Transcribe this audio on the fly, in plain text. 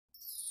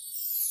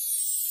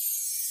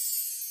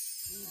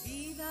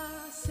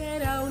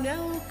será una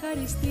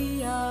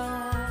Eucaristía.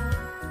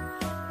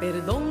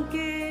 Perdón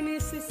que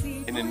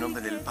necesito. En el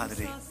nombre del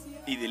Padre,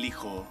 y del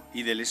Hijo,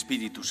 y del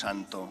Espíritu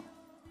Santo.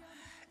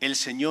 El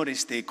Señor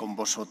esté con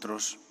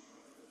vosotros.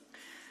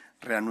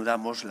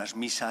 Reanudamos las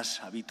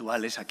misas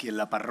habituales aquí en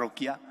la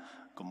parroquia.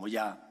 Como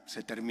ya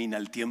se termina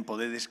el tiempo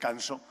de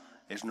descanso,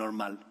 es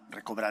normal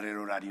recobrar el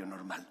horario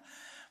normal.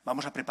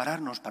 Vamos a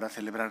prepararnos para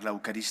celebrar la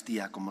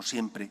Eucaristía, como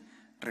siempre,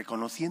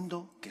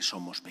 reconociendo que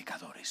somos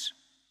pecadores.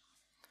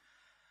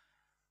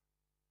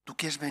 Tú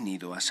que has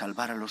venido a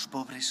salvar a los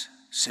pobres,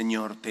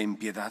 Señor, ten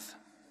piedad.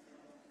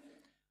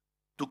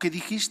 Tú que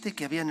dijiste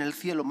que había en el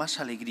cielo más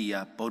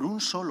alegría por un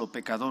solo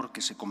pecador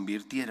que se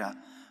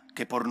convirtiera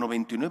que por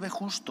 99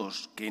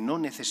 justos que no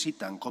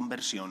necesitan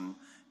conversión,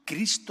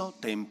 Cristo,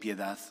 ten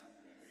piedad.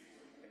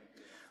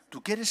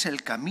 Tú que eres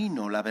el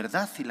camino, la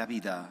verdad y la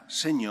vida,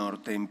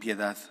 Señor, ten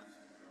piedad.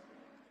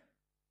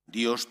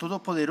 Dios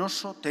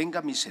Todopoderoso,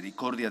 tenga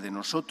misericordia de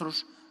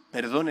nosotros,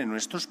 perdone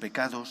nuestros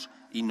pecados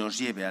y nos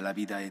lleve a la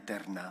vida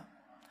eterna.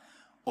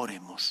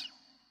 Oremos.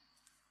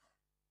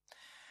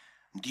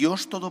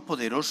 Dios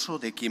Todopoderoso,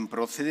 de quien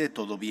procede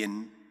todo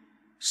bien,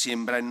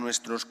 siembra en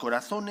nuestros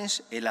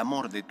corazones el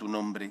amor de tu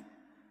nombre,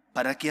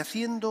 para que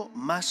haciendo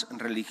más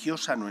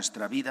religiosa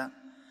nuestra vida,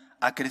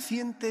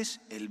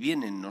 acrecientes el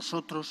bien en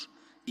nosotros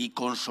y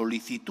con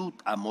solicitud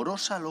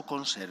amorosa lo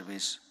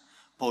conserves.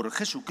 Por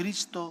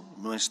Jesucristo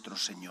nuestro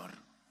Señor.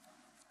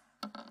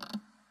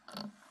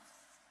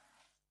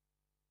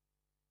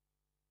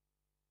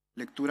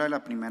 Lectura de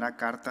la primera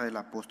carta del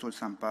apóstol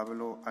San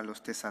Pablo a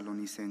los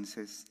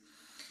tesalonicenses.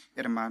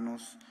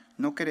 Hermanos,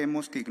 no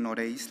queremos que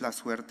ignoréis la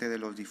suerte de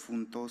los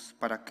difuntos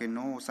para que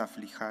no os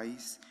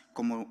aflijáis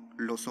como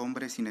los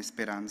hombres sin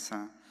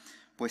esperanza.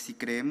 Pues si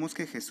creemos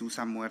que Jesús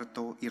ha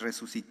muerto y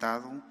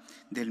resucitado,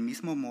 del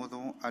mismo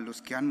modo a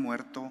los que han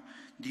muerto,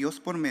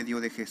 Dios por medio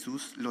de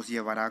Jesús los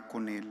llevará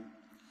con él.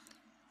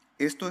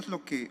 Esto es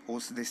lo que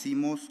os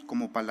decimos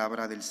como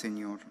palabra del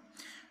Señor.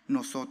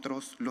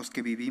 Nosotros, los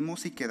que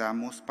vivimos y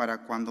quedamos para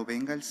cuando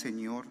venga el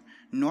Señor,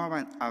 no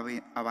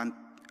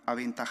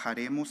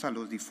aventajaremos a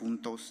los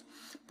difuntos,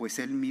 pues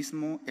Él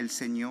mismo, el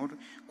Señor,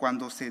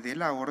 cuando se dé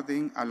la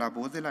orden a la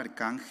voz del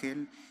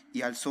arcángel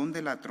y al son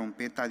de la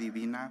trompeta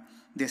divina,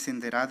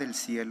 descenderá del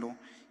cielo,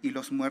 y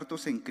los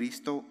muertos en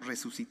Cristo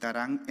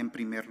resucitarán en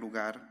primer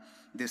lugar.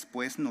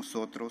 Después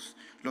nosotros,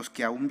 los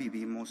que aún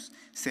vivimos,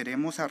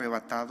 seremos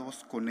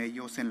arrebatados con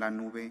ellos en la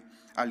nube,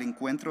 al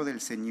encuentro del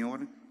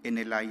Señor en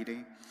el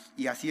aire,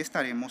 y así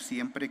estaremos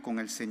siempre con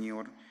el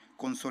Señor.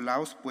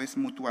 Consolaos pues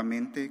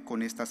mutuamente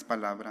con estas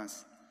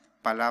palabras.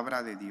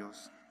 Palabra de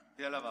Dios.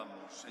 Te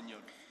alabamos,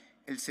 Señor.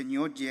 El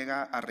Señor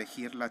llega a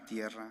regir la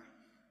tierra.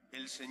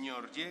 El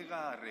Señor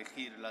llega a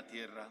regir la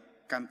tierra.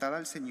 Cantad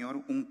al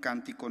Señor un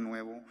cántico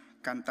nuevo,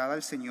 cantad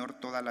al Señor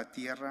toda la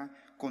tierra,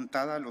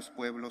 contad a los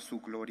pueblos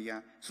su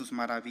gloria, sus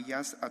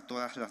maravillas a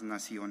todas las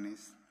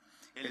naciones.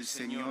 El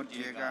Señor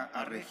llega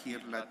a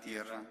regir la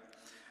tierra.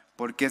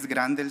 Porque es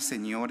grande el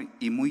Señor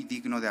y muy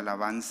digno de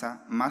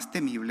alabanza, más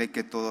temible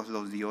que todos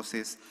los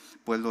dioses,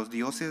 pues los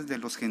dioses de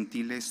los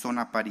gentiles son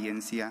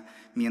apariencia,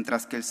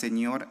 mientras que el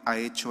Señor ha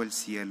hecho el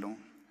cielo.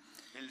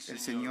 El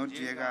Señor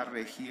llega a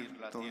regir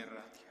la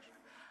tierra.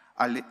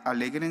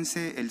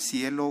 Alégrense el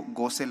cielo,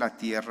 goce la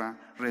tierra,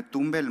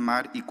 retumbe el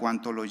mar y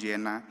cuanto lo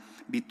llena,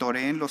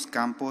 vitoreen los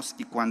campos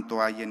y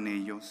cuanto hay en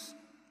ellos.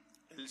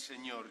 El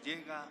Señor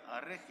llega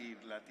a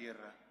regir la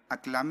tierra.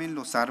 Aclamen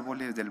los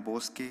árboles del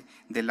bosque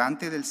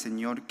delante del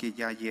Señor que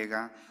ya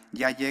llega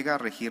a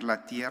regir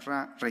la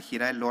tierra,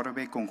 regirá el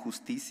orbe con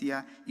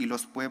justicia y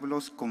los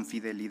pueblos con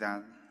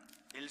fidelidad.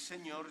 El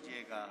Señor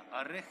llega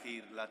a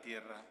regir la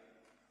tierra.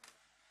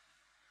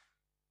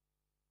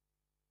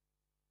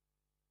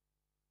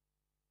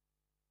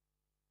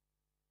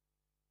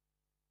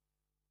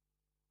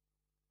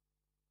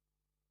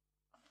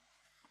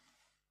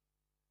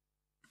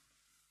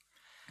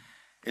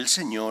 El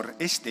Señor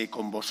esté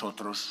con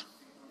vosotros.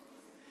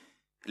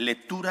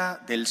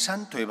 Lectura del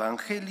Santo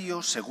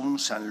Evangelio según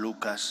San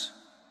Lucas.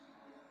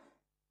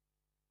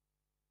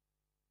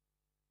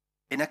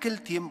 En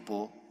aquel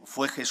tiempo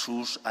fue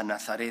Jesús a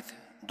Nazaret,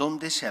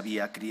 donde se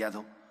había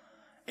criado.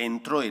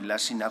 Entró en la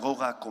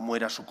sinagoga, como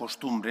era su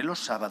costumbre los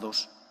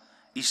sábados,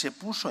 y se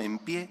puso en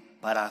pie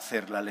para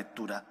hacer la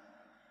lectura.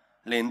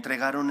 Le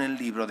entregaron el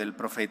libro del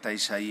profeta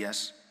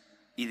Isaías,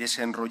 y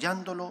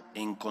desenrollándolo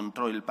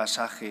encontró el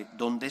pasaje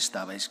donde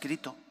estaba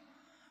escrito: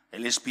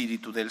 El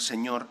Espíritu del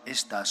Señor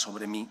está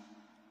sobre mí,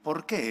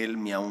 porque Él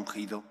me ha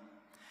ungido.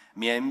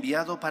 Me ha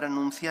enviado para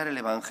anunciar el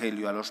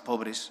Evangelio a los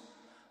pobres,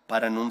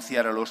 para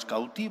anunciar a los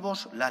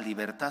cautivos la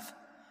libertad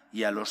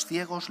y a los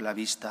ciegos la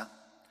vista,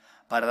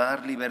 para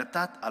dar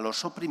libertad a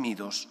los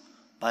oprimidos,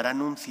 para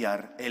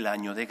anunciar el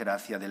año de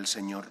gracia del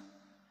Señor.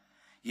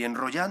 Y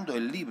enrollando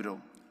el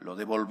libro, lo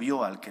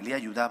devolvió al que le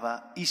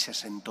ayudaba y se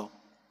sentó.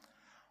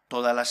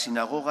 Toda la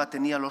sinagoga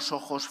tenía los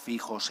ojos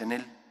fijos en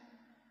él,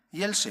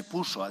 y él se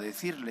puso a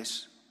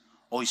decirles: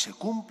 Hoy se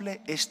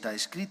cumple esta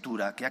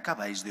escritura que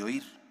acabáis de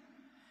oír.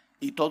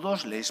 Y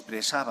todos le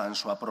expresaban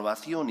su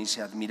aprobación y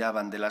se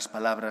admiraban de las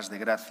palabras de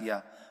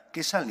gracia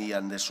que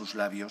salían de sus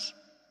labios.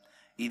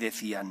 Y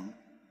decían: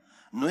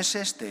 ¿no es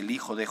este el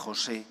hijo de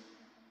José?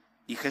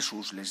 Y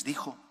Jesús les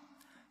dijo: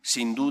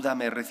 sin duda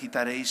me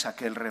recitaréis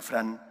aquel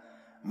refrán: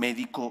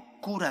 médico,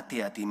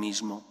 cúrate a ti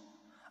mismo.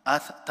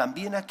 Haz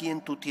también aquí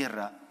en tu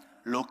tierra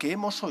lo que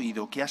hemos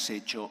oído que has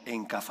hecho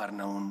en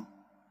Cafarnaún.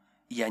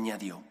 Y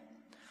añadió: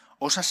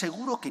 os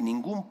aseguro que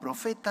ningún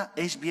profeta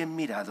es bien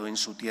mirado en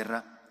su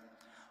tierra.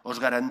 Os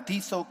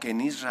garantizo que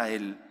en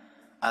Israel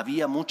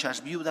había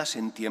muchas viudas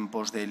en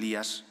tiempos de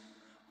Elías,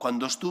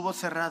 cuando estuvo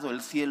cerrado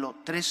el cielo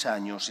 3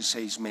 años y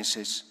 6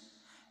 meses,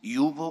 y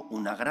hubo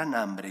una gran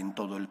hambre en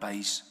todo el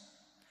país.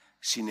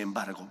 Sin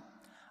embargo,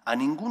 a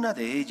ninguna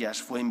de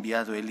ellas fue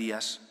enviado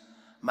Elías,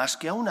 más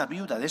que a una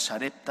viuda de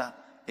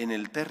Sarepta en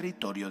el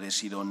territorio de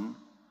Sidón.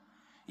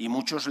 Y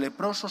muchos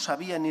leprosos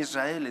había en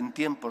Israel en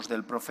tiempos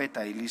del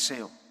profeta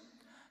Eliseo.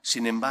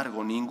 Sin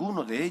embargo,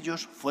 ninguno de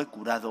ellos fue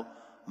curado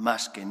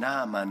más que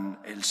Naamán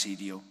el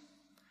sirio.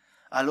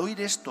 Al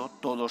oír esto,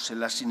 todos en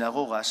la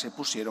sinagoga se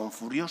pusieron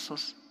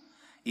furiosos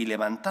y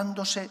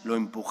levantándose lo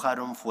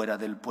empujaron fuera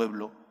del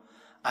pueblo,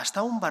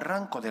 hasta un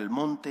barranco del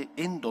monte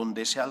en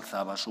donde se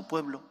alzaba su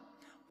pueblo,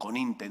 con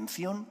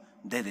intención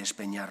de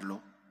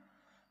despeñarlo.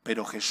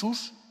 Pero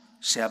Jesús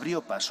se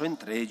abrió paso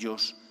entre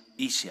ellos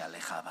y se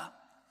alejaba.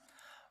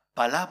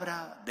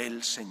 Palabra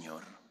del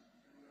Señor.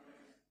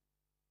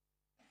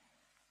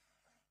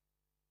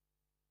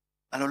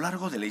 A lo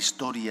largo de la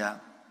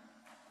historia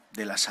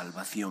de la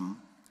salvación,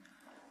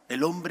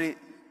 el hombre,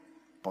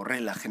 por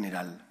regla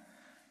general,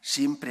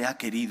 siempre ha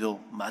querido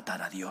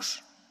matar a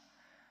Dios.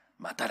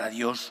 Matar a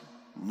Dios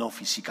no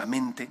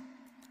físicamente,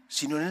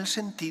 sino en el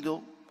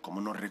sentido, como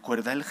nos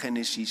recuerda el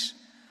Génesis,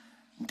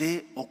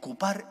 de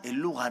ocupar el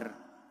lugar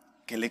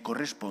que le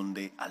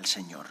corresponde al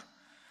Señor.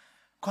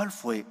 ¿Cuál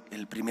fue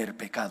el primer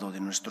pecado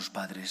de nuestros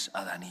padres,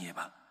 Adán y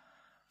Eva?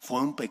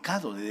 Fue un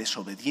pecado de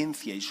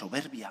desobediencia y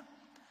soberbia.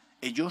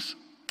 Ellos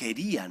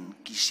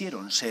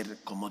quisieron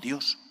ser como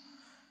Dios.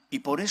 Y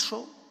por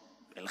eso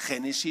el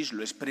Génesis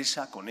lo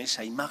expresa con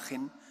esa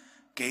imagen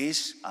que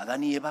es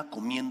Adán y Eva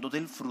comiendo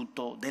del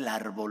fruto del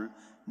árbol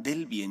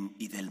del bien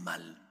y del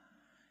mal.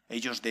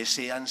 Ellos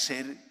desean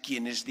ser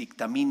quienes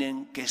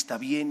dictaminen qué está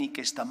bien y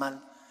qué está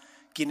mal,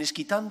 quienes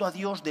quitando a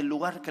Dios del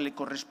lugar que le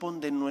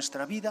corresponde en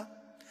nuestra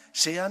vida,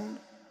 sean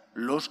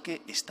los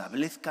que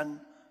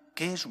establezcan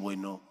qué es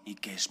bueno y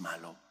qué es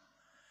malo.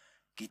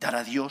 Quitar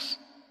a Dios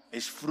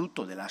es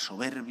fruto de la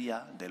soberbia,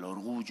 del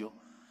orgullo,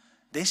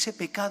 de ese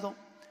pecado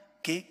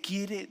que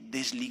quiere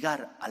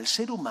desligar al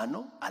ser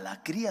humano, a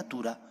la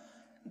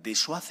criatura, de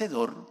su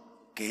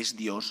hacedor, que es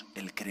Dios,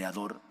 el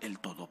Creador, el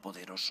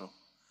Todopoderoso.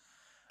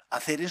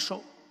 Hacer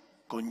eso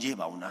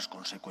conlleva unas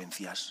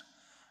consecuencias.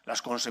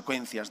 Las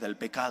consecuencias del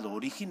pecado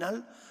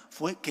original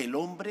fue que el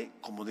hombre,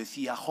 como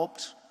decía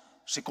Hobbes,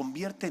 se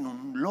convierte en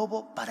un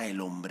lobo para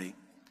el hombre,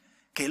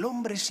 que el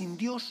hombre sin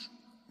Dios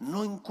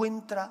no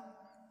encuentra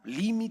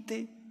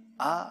límite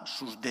a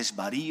sus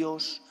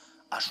desvaríos,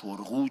 a su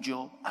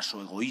orgullo, a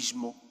su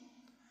egoísmo.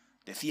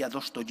 Decía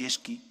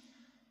Dostoyevski: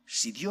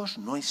 si Dios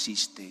no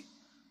existe,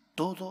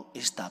 todo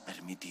está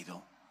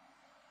permitido.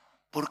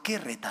 ¿Por qué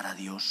retar a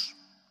Dios?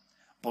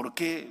 ¿Por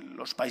qué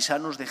los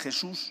paisanos de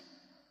Jesús,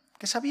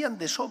 que sabían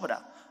de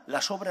sobra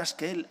las obras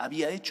que él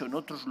había hecho en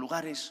otros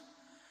lugares,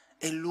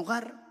 en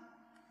lugar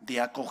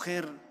de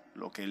acoger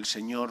lo que el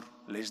Señor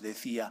les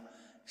decía,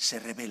 se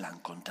rebelan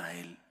contra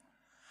él?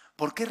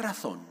 ¿Por qué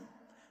razón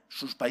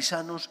sus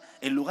paisanos,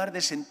 en lugar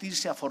de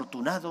sentirse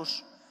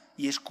afortunados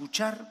y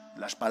escuchar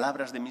las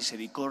palabras de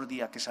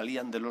misericordia que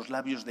salían de los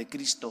labios de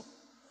Cristo,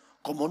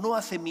 como no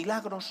hace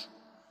milagros,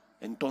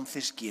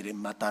 entonces quieren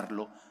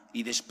matarlo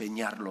y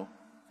despeñarlo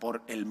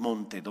por el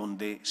monte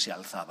donde se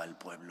alzaba el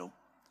pueblo?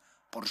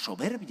 Por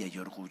soberbia y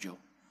orgullo.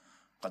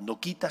 Cuando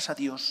quitas a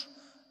Dios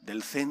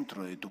del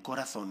centro de tu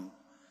corazón,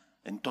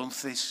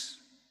 entonces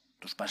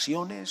tus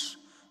pasiones,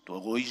 tu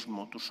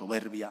egoísmo, tu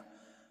soberbia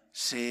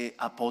se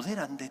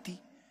apoderan de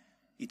ti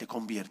y te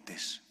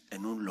conviertes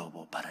en un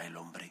lobo para el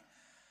hombre.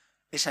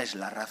 Esa es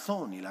la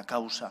razón y la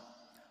causa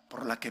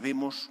por la que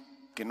vemos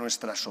que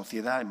nuestra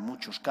sociedad en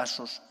muchos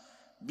casos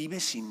vive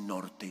sin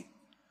norte.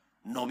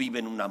 No vive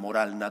en una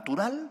moral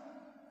natural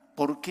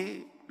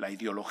porque la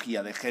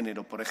ideología de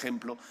género, por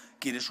ejemplo,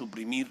 quiere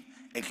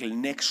suprimir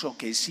el nexo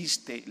que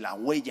existe, la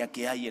huella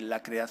que hay en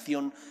la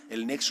creación,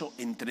 el nexo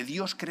entre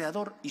Dios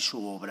creador y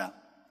su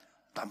obra.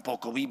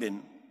 Tampoco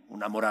viven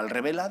una moral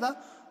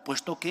revelada,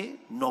 puesto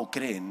que no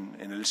creen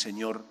en el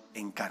Señor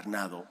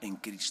encarnado, en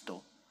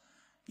Cristo.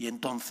 Y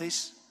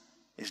entonces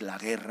es la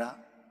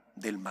guerra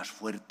del más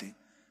fuerte.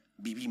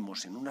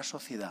 Vivimos en una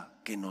sociedad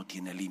que no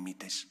tiene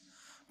límites,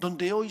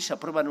 donde hoy se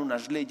aprueban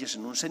unas leyes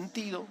en un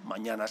sentido,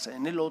 mañana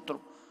en el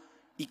otro.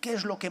 ¿Y qué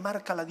es lo que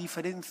marca la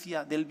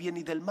diferencia del bien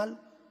y del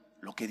mal?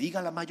 ¿Lo que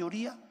diga la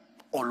mayoría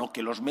o lo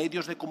que los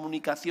medios de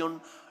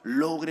comunicación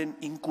logren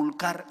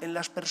inculcar en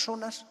las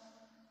personas?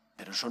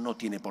 Pero eso no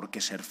tiene por qué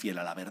ser fiel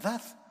a la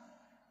verdad.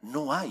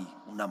 No hay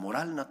una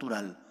moral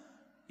natural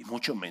y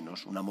mucho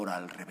menos una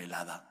moral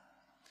revelada.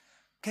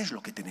 ¿Qué es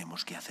lo que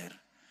tenemos que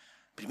hacer?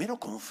 Primero,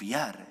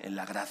 confiar en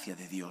la gracia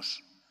de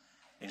Dios.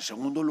 En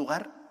segundo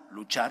lugar,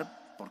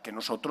 luchar porque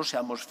nosotros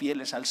seamos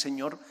fieles al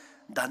Señor,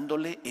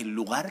 dándole el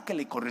lugar que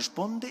le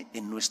corresponde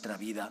en nuestra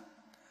vida.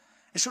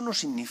 Eso no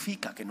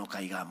significa que no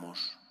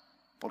caigamos,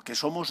 porque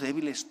somos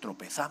débiles,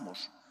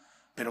 tropezamos,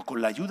 pero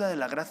con la ayuda de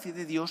la gracia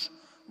de Dios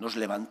nos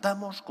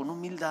levantamos con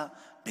humildad,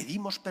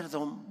 pedimos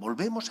perdón,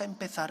 volvemos a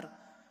empezar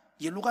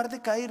y en lugar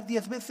de caer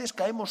 10 veces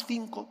caemos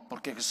 5,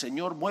 porque el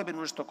Señor mueve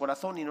nuestro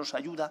corazón y nos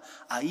ayuda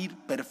a ir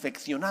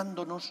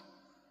perfeccionándonos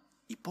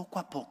y poco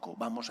a poco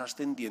vamos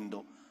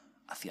ascendiendo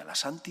hacia la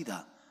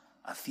santidad,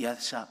 hacia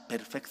esa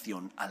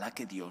perfección a la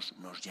que Dios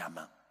nos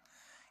llama.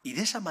 Y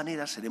de esa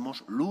manera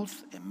seremos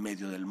luz en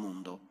medio del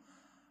mundo.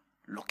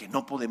 Lo que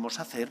no podemos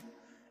hacer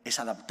es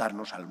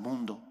adaptarnos al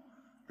mundo.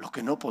 Lo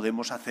que no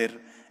podemos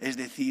hacer es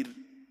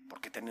decir,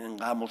 porque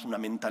tengamos una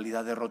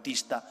mentalidad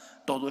derrotista,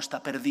 todo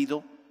está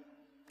perdido,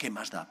 ¿qué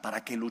más da?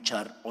 ¿Para qué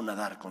luchar o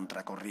nadar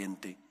contra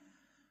corriente?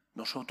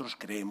 Nosotros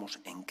creemos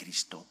en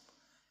Cristo.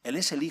 Él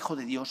es el Hijo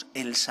de Dios,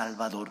 el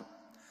Salvador.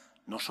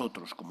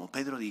 Nosotros, como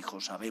Pedro dijo,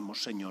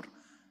 sabemos, Señor,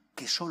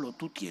 que solo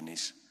tú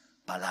tienes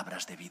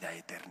palabras de vida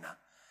eterna.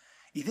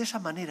 Y de esa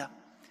manera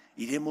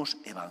iremos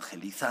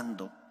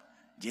evangelizando,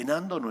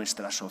 llenando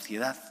nuestra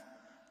sociedad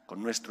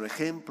con nuestro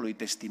ejemplo y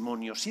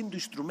testimonio, siendo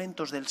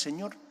instrumentos del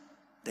Señor,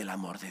 del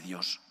amor de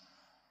Dios,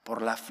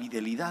 por la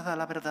fidelidad a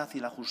la verdad y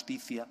la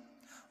justicia,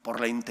 por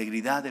la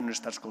integridad de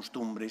nuestras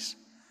costumbres,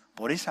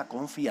 por esa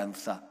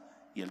confianza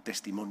y el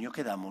testimonio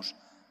que damos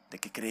de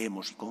que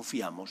creemos y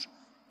confiamos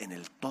en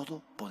el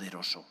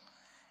Todopoderoso.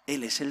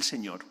 Él es el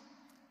Señor,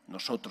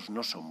 nosotros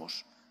no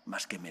somos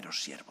más que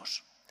meros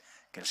siervos.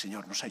 Que el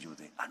Señor nos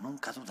ayude a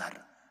nunca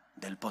dudar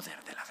del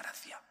poder de la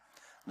gracia.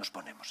 Nos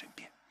ponemos en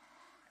pie.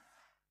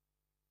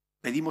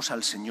 Pedimos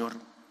al Señor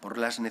por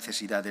las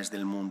necesidades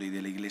del mundo y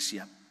de la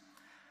Iglesia.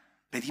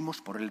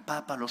 Pedimos por el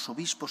Papa, los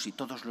obispos y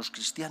todos los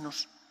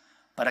cristianos,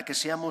 para que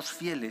seamos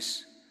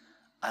fieles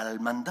al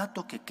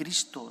mandato que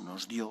Cristo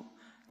nos dio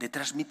de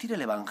transmitir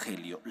el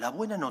Evangelio, la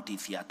buena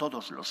noticia a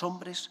todos los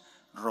hombres.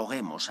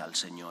 Roguemos al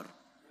Señor.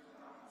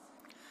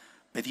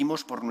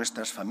 Pedimos por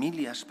nuestras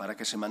familias para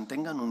que se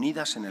mantengan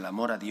unidas en el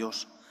amor a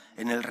Dios,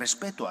 en el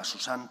respeto a su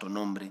santo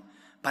nombre,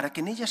 para que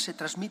en ellas se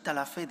transmita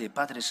la fe de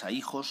padres a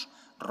hijos.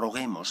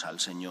 Roguemos al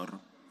Señor.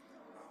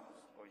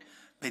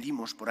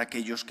 Pedimos por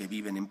aquellos que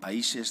viven en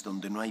países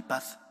donde no hay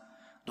paz,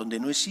 donde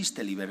no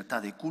existe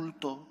libertad de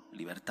culto,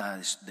 libertad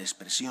de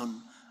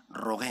expresión.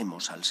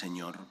 Roguemos al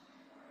Señor.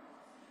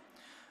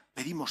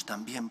 Pedimos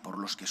también por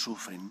los que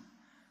sufren,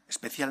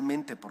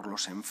 especialmente por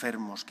los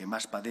enfermos que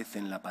más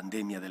padecen la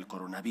pandemia del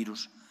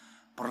coronavirus,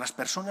 por las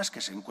personas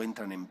que se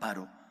encuentran en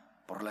paro,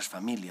 por las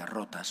familias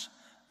rotas.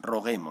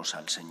 Roguemos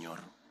al Señor.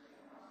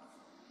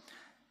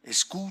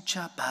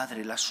 Escucha,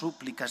 Padre, las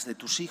súplicas de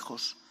tus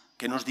hijos,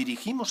 que nos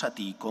dirigimos a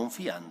ti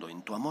confiando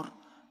en tu amor.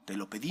 Te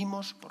lo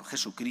pedimos por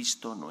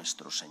Jesucristo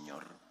nuestro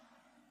Señor.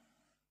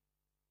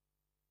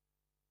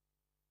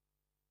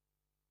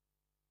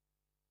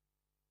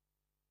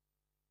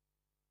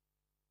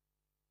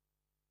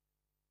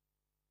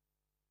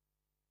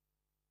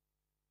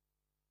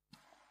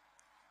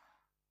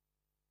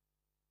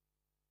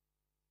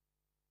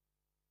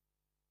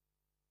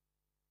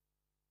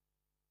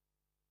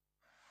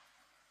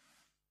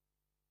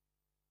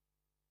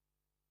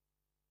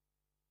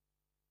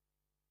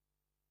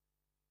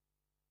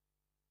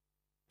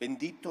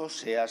 Bendito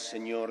seas,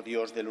 Señor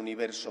Dios del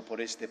universo,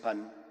 por este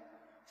pan,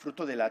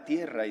 fruto de la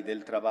tierra y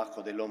del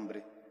trabajo del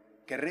hombre,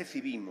 que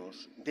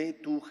recibimos de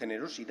tu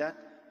generosidad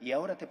y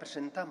ahora te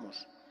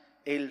presentamos.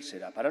 Él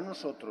será para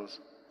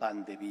nosotros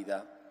pan de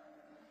vida.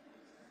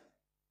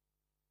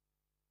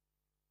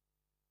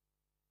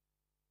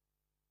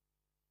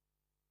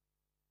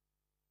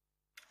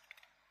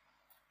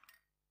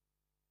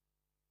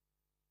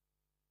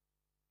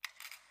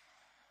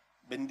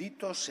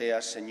 Bendito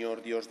seas,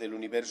 Señor Dios del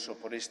universo,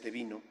 por este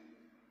vino,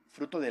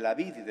 fruto de la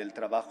vid y del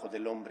trabajo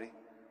del hombre,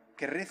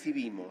 que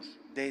recibimos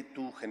de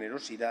tu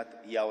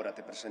generosidad y ahora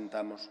te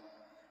presentamos.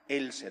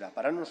 Él será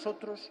para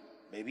nosotros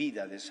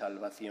bebida de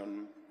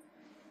salvación.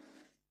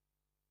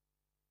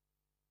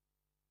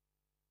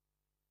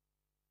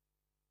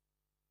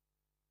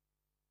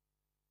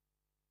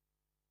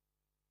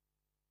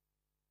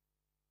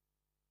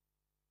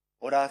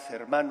 Orad,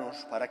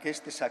 hermanos, para que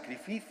este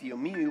sacrificio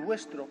mío y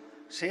vuestro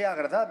sea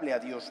agradable a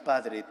Dios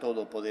Padre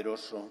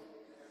Todopoderoso.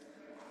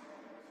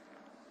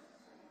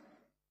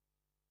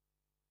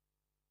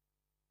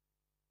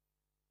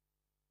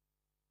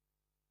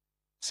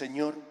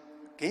 Señor,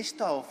 que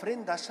esta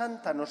ofrenda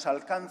santa nos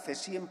alcance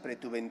siempre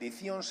tu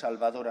bendición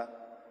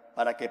salvadora,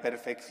 para que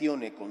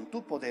perfeccione con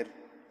tu poder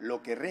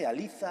lo que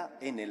realiza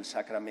en el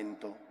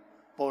sacramento.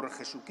 Por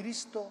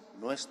Jesucristo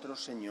nuestro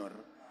Señor.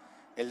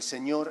 El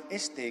Señor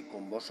esté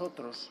con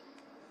vosotros.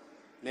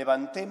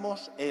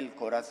 Levantemos el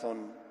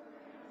corazón.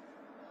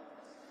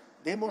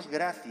 Demos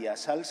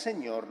gracias al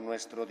Señor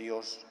nuestro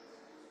Dios.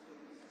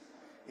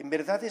 En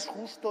verdad es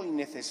justo y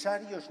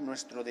necesario, es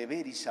nuestro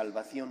deber y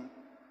salvación,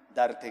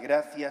 darte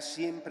gracias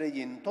siempre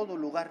y en todo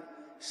lugar,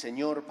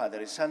 Señor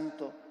Padre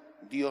Santo,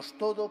 Dios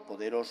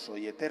Todopoderoso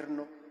y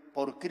Eterno,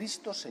 por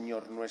Cristo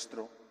Señor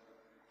nuestro,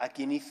 a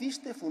quien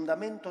hiciste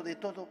fundamento de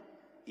todo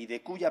y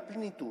de cuya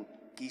plenitud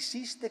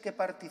quisiste que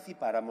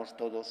participáramos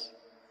todos.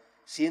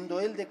 Siendo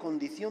él de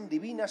condición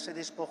divina, se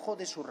despojó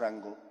de su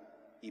rango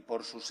y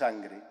por su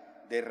sangre,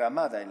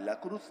 derramada en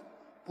la cruz,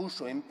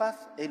 puso en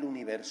paz el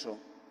universo.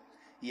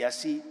 Y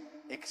así,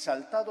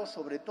 exaltado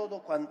sobre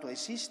todo cuanto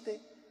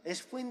existe,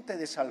 es fuente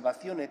de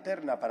salvación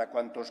eterna para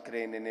cuantos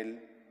creen en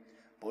él.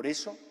 Por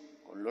eso,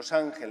 con los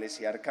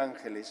ángeles y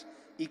arcángeles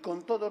y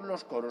con todos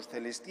los coros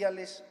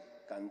celestiales,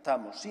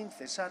 cantamos sin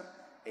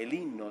cesar el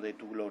himno de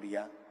tu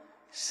gloria.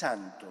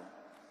 Santo,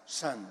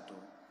 santo,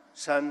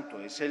 santo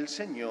es el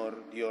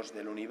Señor, Dios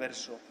del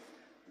universo.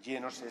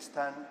 Llenos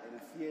están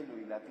el cielo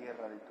y la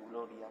tierra de tu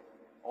gloria.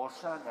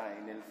 Hosana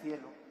en el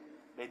cielo.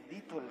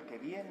 Bendito el que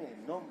viene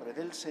en nombre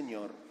del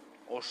Señor.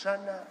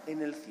 Hosana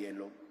en el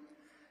cielo.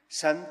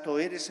 Santo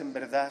eres en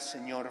verdad,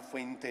 Señor,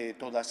 fuente de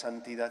toda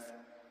santidad.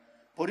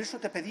 Por eso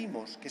te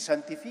pedimos que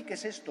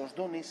santifiques estos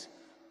dones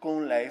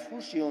con la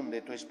efusión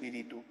de tu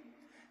Espíritu,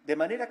 de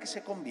manera que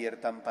se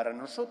conviertan para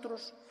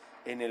nosotros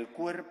en el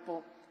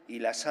cuerpo y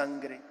la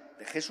sangre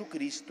de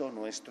Jesucristo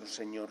nuestro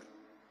Señor,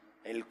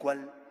 el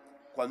cual,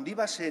 cuando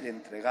iba a ser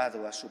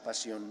entregado a su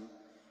pasión,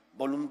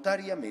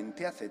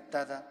 voluntariamente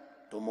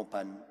aceptada, tomó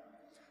pan.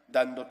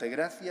 Dándote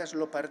gracias,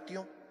 lo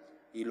partió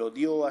y lo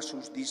dio a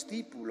sus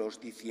discípulos,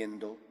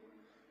 diciendo: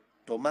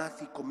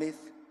 Tomad y comed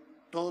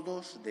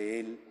todos de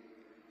él,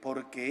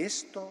 porque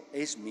esto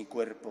es mi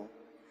cuerpo,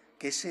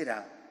 que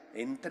será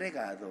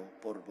entregado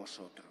por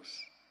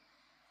vosotros.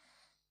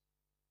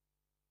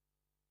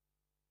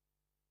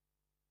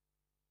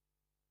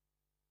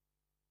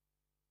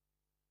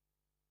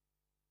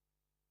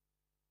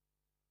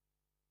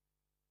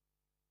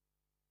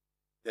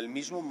 Del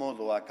mismo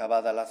modo,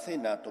 acabada la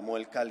cena, tomó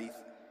el cáliz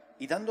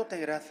y, dándote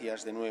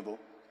gracias de nuevo,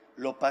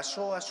 lo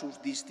pasó a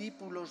sus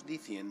discípulos,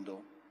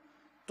 diciendo: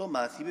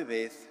 Tomad y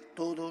bebed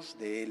todos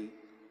de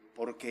él,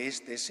 porque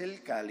este es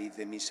el cáliz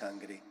de mi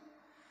sangre,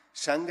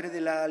 sangre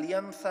de la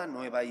alianza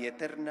nueva y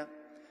eterna,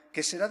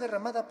 que será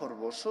derramada por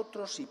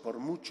vosotros y por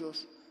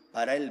muchos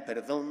para el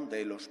perdón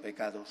de los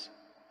pecados.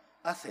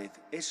 Haced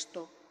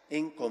esto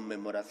en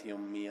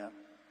conmemoración mía.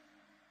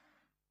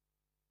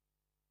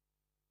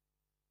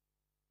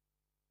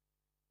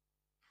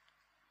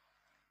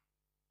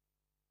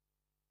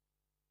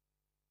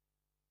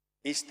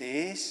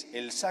 Este es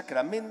el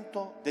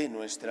sacramento de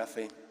nuestra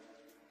fe.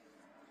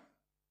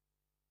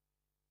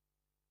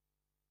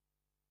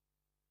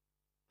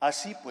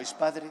 Así pues,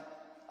 Padre,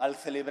 al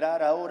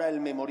celebrar ahora el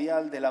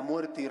memorial de la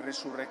muerte y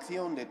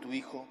resurrección de tu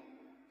Hijo,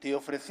 te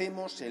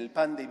ofrecemos el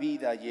pan de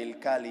vida y el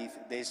cáliz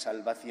de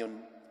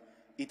salvación,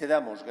 y te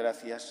damos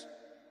gracias,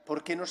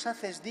 porque nos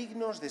haces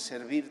dignos de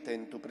servirte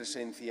en tu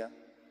presencia.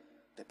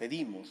 Te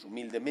pedimos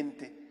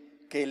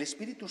humildemente que el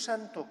Espíritu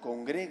Santo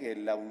congregue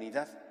en la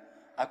unidad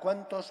a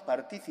cuantos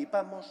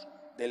participamos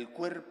del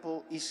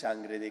cuerpo y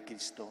sangre de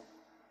Cristo.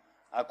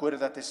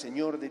 Acuérdate,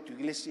 Señor, de tu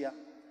Iglesia,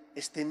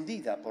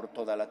 extendida por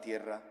toda la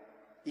tierra,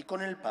 y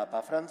con el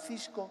Papa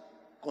Francisco,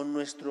 con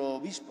nuestro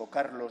obispo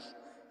Carlos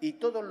y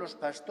todos los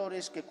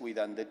pastores que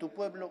cuidan de tu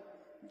pueblo,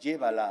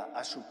 llévala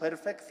a su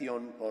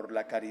perfección por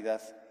la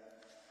caridad.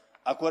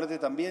 Acuerde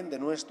también de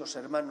nuestros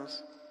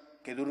hermanos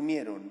que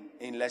durmieron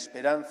en la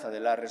esperanza de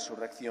la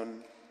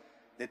resurrección,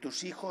 de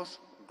tus hijos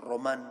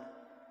Román,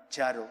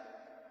 Charo,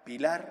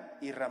 Pilar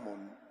y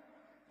Ramón,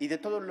 y de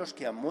todos los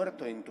que han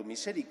muerto en tu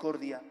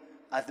misericordia,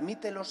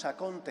 admítelos a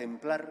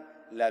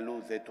contemplar la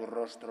luz de tu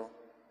rostro.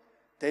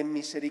 Ten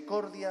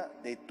misericordia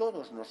de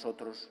todos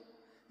nosotros,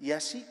 y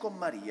así con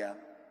María,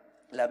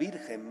 la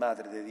Virgen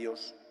Madre de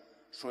Dios,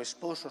 su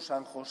esposo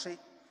San José,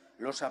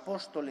 los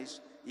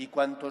apóstoles y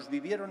cuantos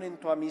vivieron en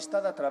tu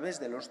amistad a través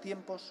de los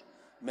tiempos,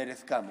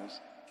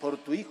 merezcamos, por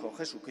tu Hijo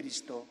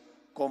Jesucristo,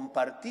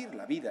 compartir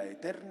la vida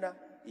eterna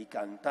y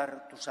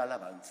cantar tus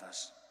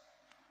alabanzas.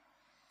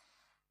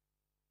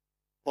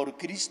 Por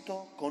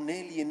Cristo, con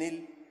Él y en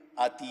Él,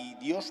 a ti,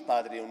 Dios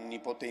Padre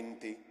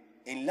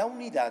Omnipotente, en la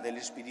unidad del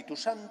Espíritu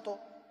Santo,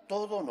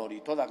 todo honor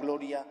y toda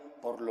gloria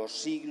por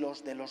los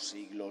siglos de los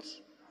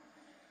siglos.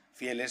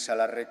 Fieles a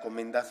la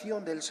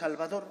recomendación del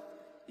Salvador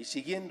y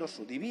siguiendo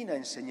su divina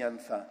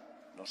enseñanza,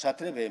 nos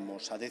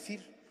atrevemos a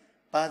decir: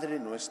 Padre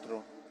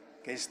nuestro,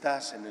 que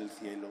estás en el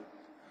cielo,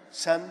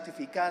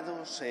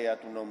 santificado sea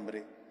tu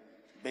nombre.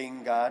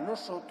 Venga a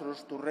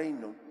nosotros tu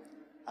reino,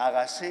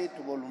 hágase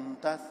tu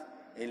voluntad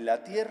en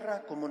la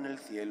tierra como en el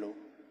cielo.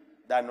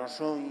 Danos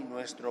hoy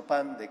nuestro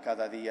pan de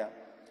cada día.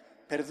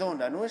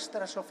 Perdona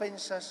nuestras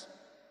ofensas,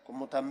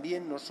 como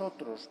también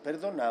nosotros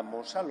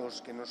perdonamos a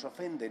los que nos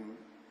ofenden.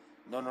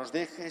 No nos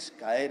dejes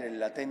caer en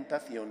la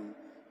tentación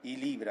y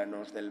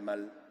líbranos del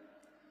mal.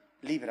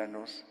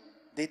 Líbranos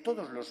de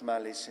todos los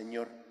males,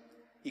 Señor,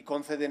 y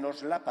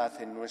concédenos la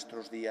paz en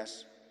nuestros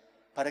días,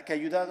 para que,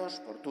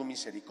 ayudados por tu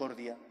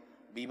misericordia,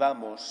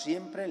 vivamos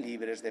siempre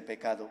libres de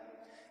pecado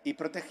y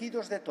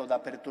protegidos de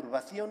toda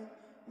perturbación,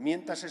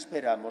 mientras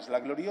esperamos la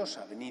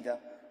gloriosa venida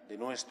de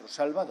nuestro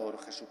Salvador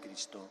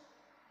Jesucristo.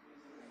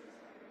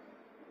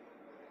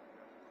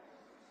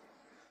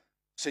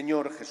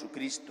 Señor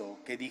Jesucristo,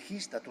 que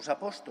dijiste a tus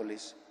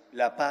apóstoles: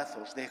 La paz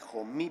os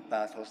dejo, mi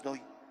paz os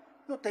doy.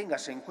 No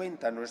tengas en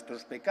cuenta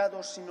nuestros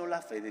pecados, sino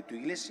la fe de tu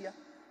Iglesia,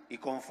 y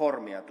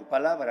conforme a tu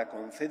palabra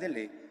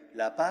concédele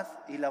la paz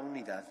y la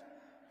unidad.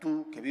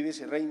 Tú, que vives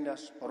y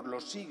reinas por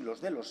los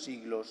siglos de los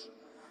siglos,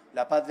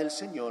 la paz del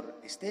Señor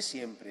esté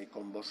siempre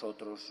con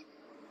vosotros.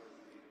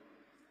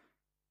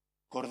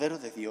 Cordero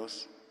de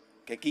Dios,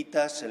 que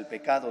quitas el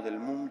pecado del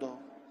mundo,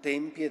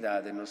 ten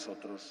piedad de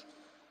nosotros.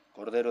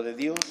 Cordero de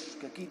Dios,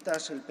 que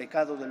quitas el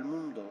pecado del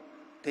mundo,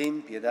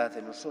 ten piedad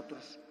de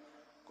nosotros.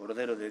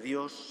 Cordero de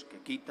Dios,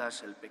 que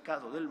quitas el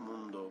pecado del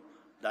mundo,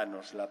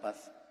 danos la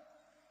paz.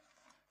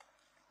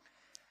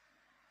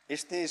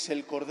 Este es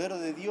el Cordero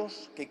de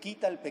Dios que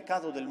quita el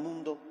pecado del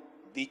mundo.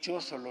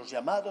 Dichosos los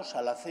llamados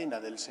a la cena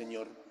del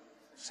Señor.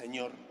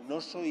 Señor,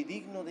 no soy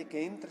digno de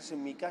que entres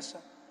en mi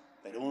casa,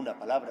 pero una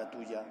palabra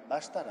tuya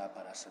bastará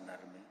para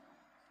sanarme.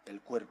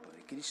 El cuerpo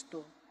de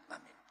Cristo.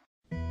 Amén.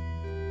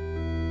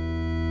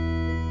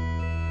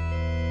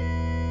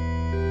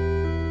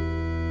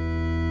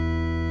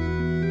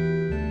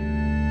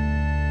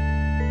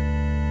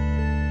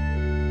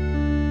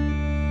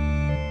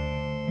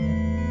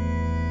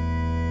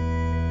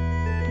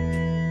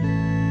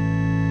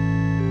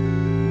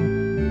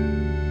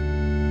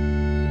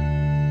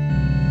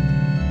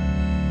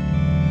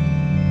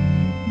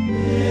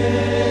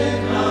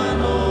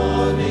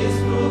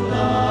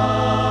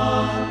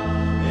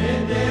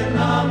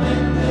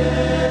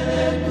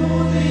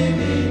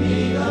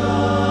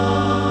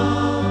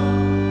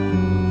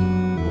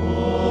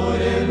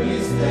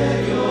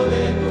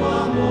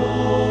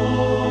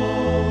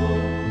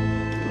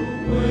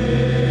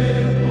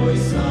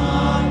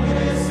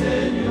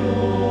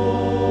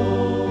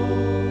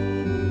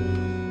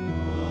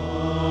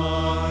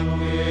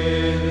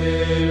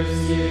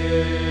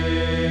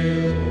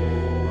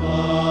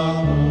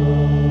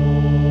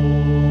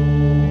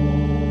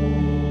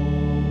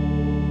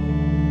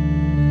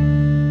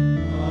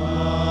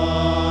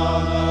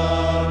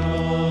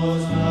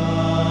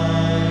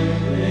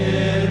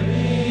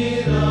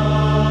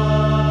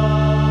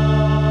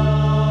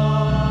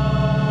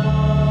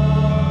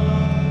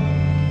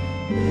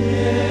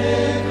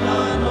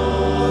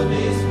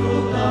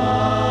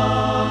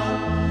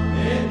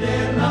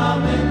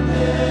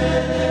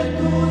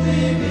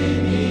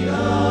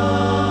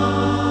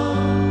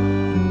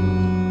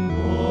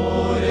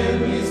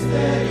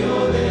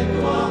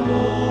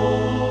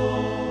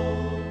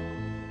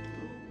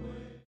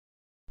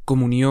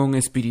 Comunión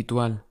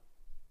espiritual.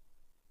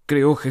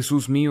 Creo,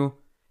 Jesús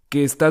mío,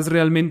 que estás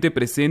realmente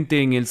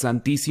presente en el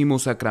Santísimo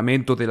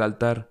Sacramento del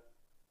altar.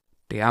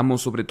 Te amo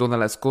sobre todas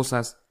las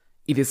cosas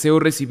y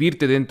deseo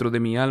recibirte dentro de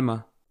mi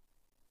alma.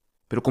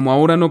 Pero como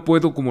ahora no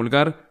puedo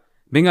comulgar,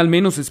 ven al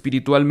menos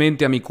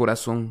espiritualmente a mi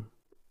corazón.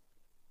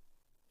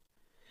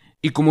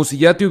 Y como si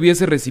ya te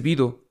hubiese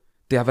recibido,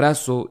 te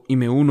abrazo y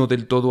me uno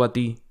del todo a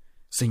ti.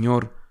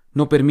 Señor,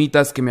 no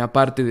permitas que me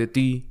aparte de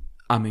ti.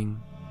 Amén.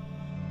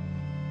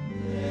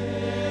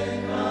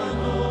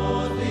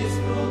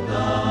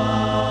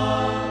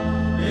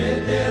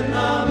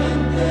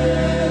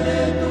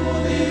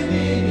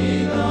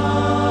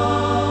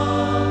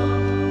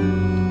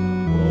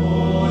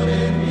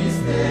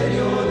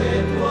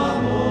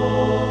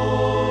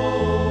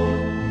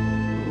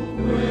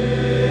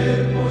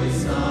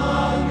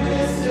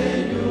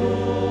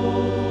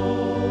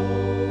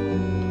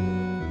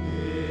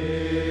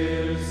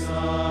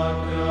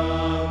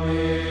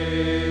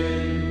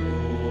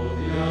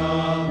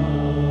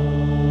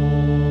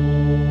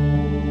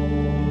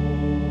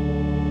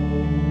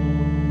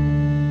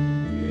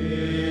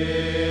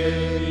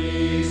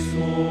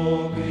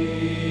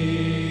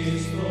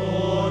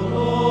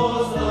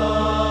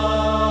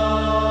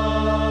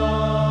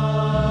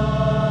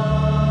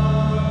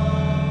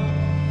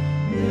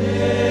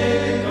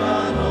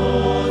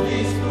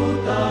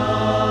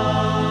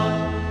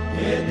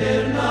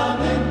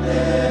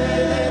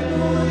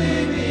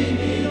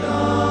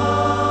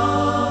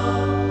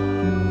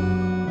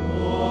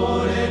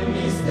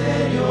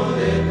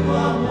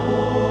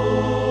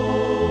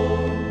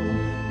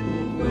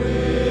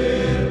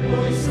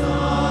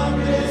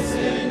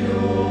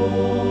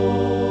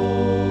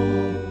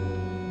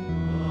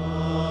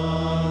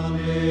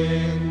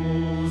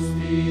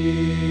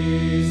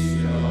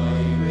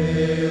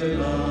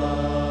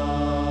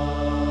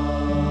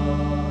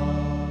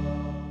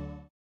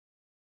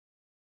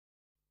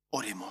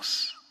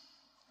 Oremos.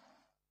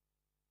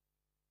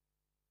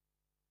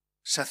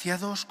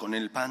 Saciados con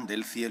el pan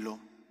del cielo,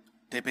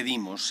 te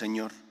pedimos,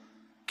 Señor,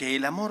 que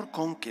el amor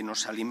con que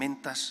nos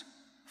alimentas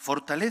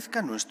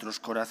fortalezca nuestros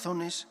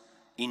corazones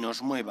y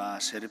nos mueva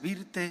a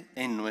servirte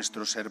en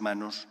nuestros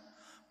hermanos.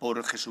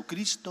 Por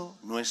Jesucristo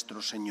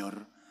nuestro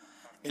Señor.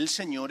 El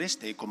Señor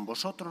esté con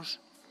vosotros.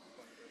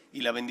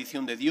 Y la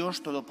bendición de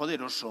Dios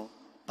Todopoderoso,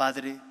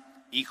 Padre,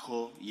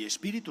 Hijo y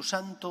Espíritu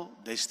Santo,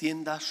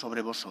 descienda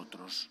sobre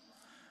vosotros.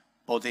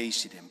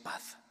 Podéis ir en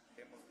paz.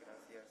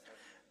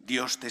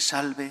 Dios te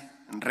salve,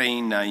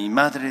 Reina y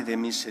Madre de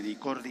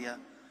misericordia,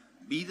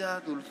 vida,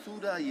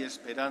 dulzura y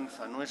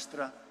esperanza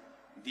nuestra.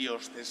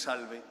 Dios te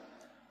salve.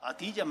 A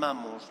ti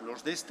llamamos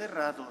los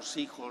desterrados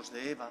hijos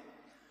de Eva,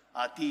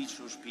 a ti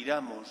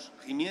suspiramos,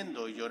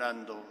 gimiendo y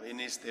llorando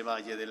en este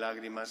valle de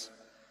lágrimas.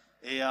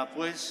 Ea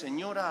pues,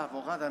 Señora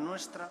abogada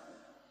nuestra,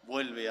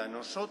 vuelve a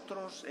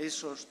nosotros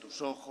esos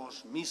tus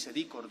ojos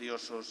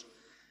misericordiosos,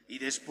 y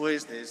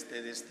después de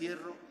este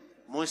destierro,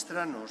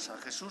 muéstranos a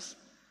Jesús,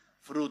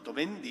 fruto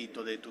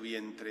bendito de tu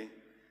vientre.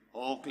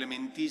 Oh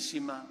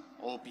clementísima,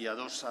 oh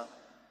piadosa,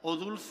 oh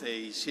dulce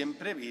y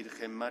siempre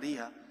Virgen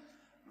María,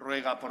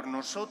 ruega por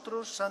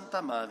nosotros,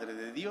 Santa Madre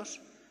de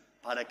Dios,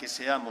 para que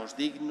seamos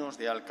dignos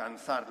de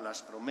alcanzar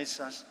las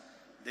promesas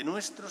de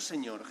nuestro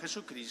Señor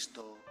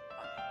Jesucristo.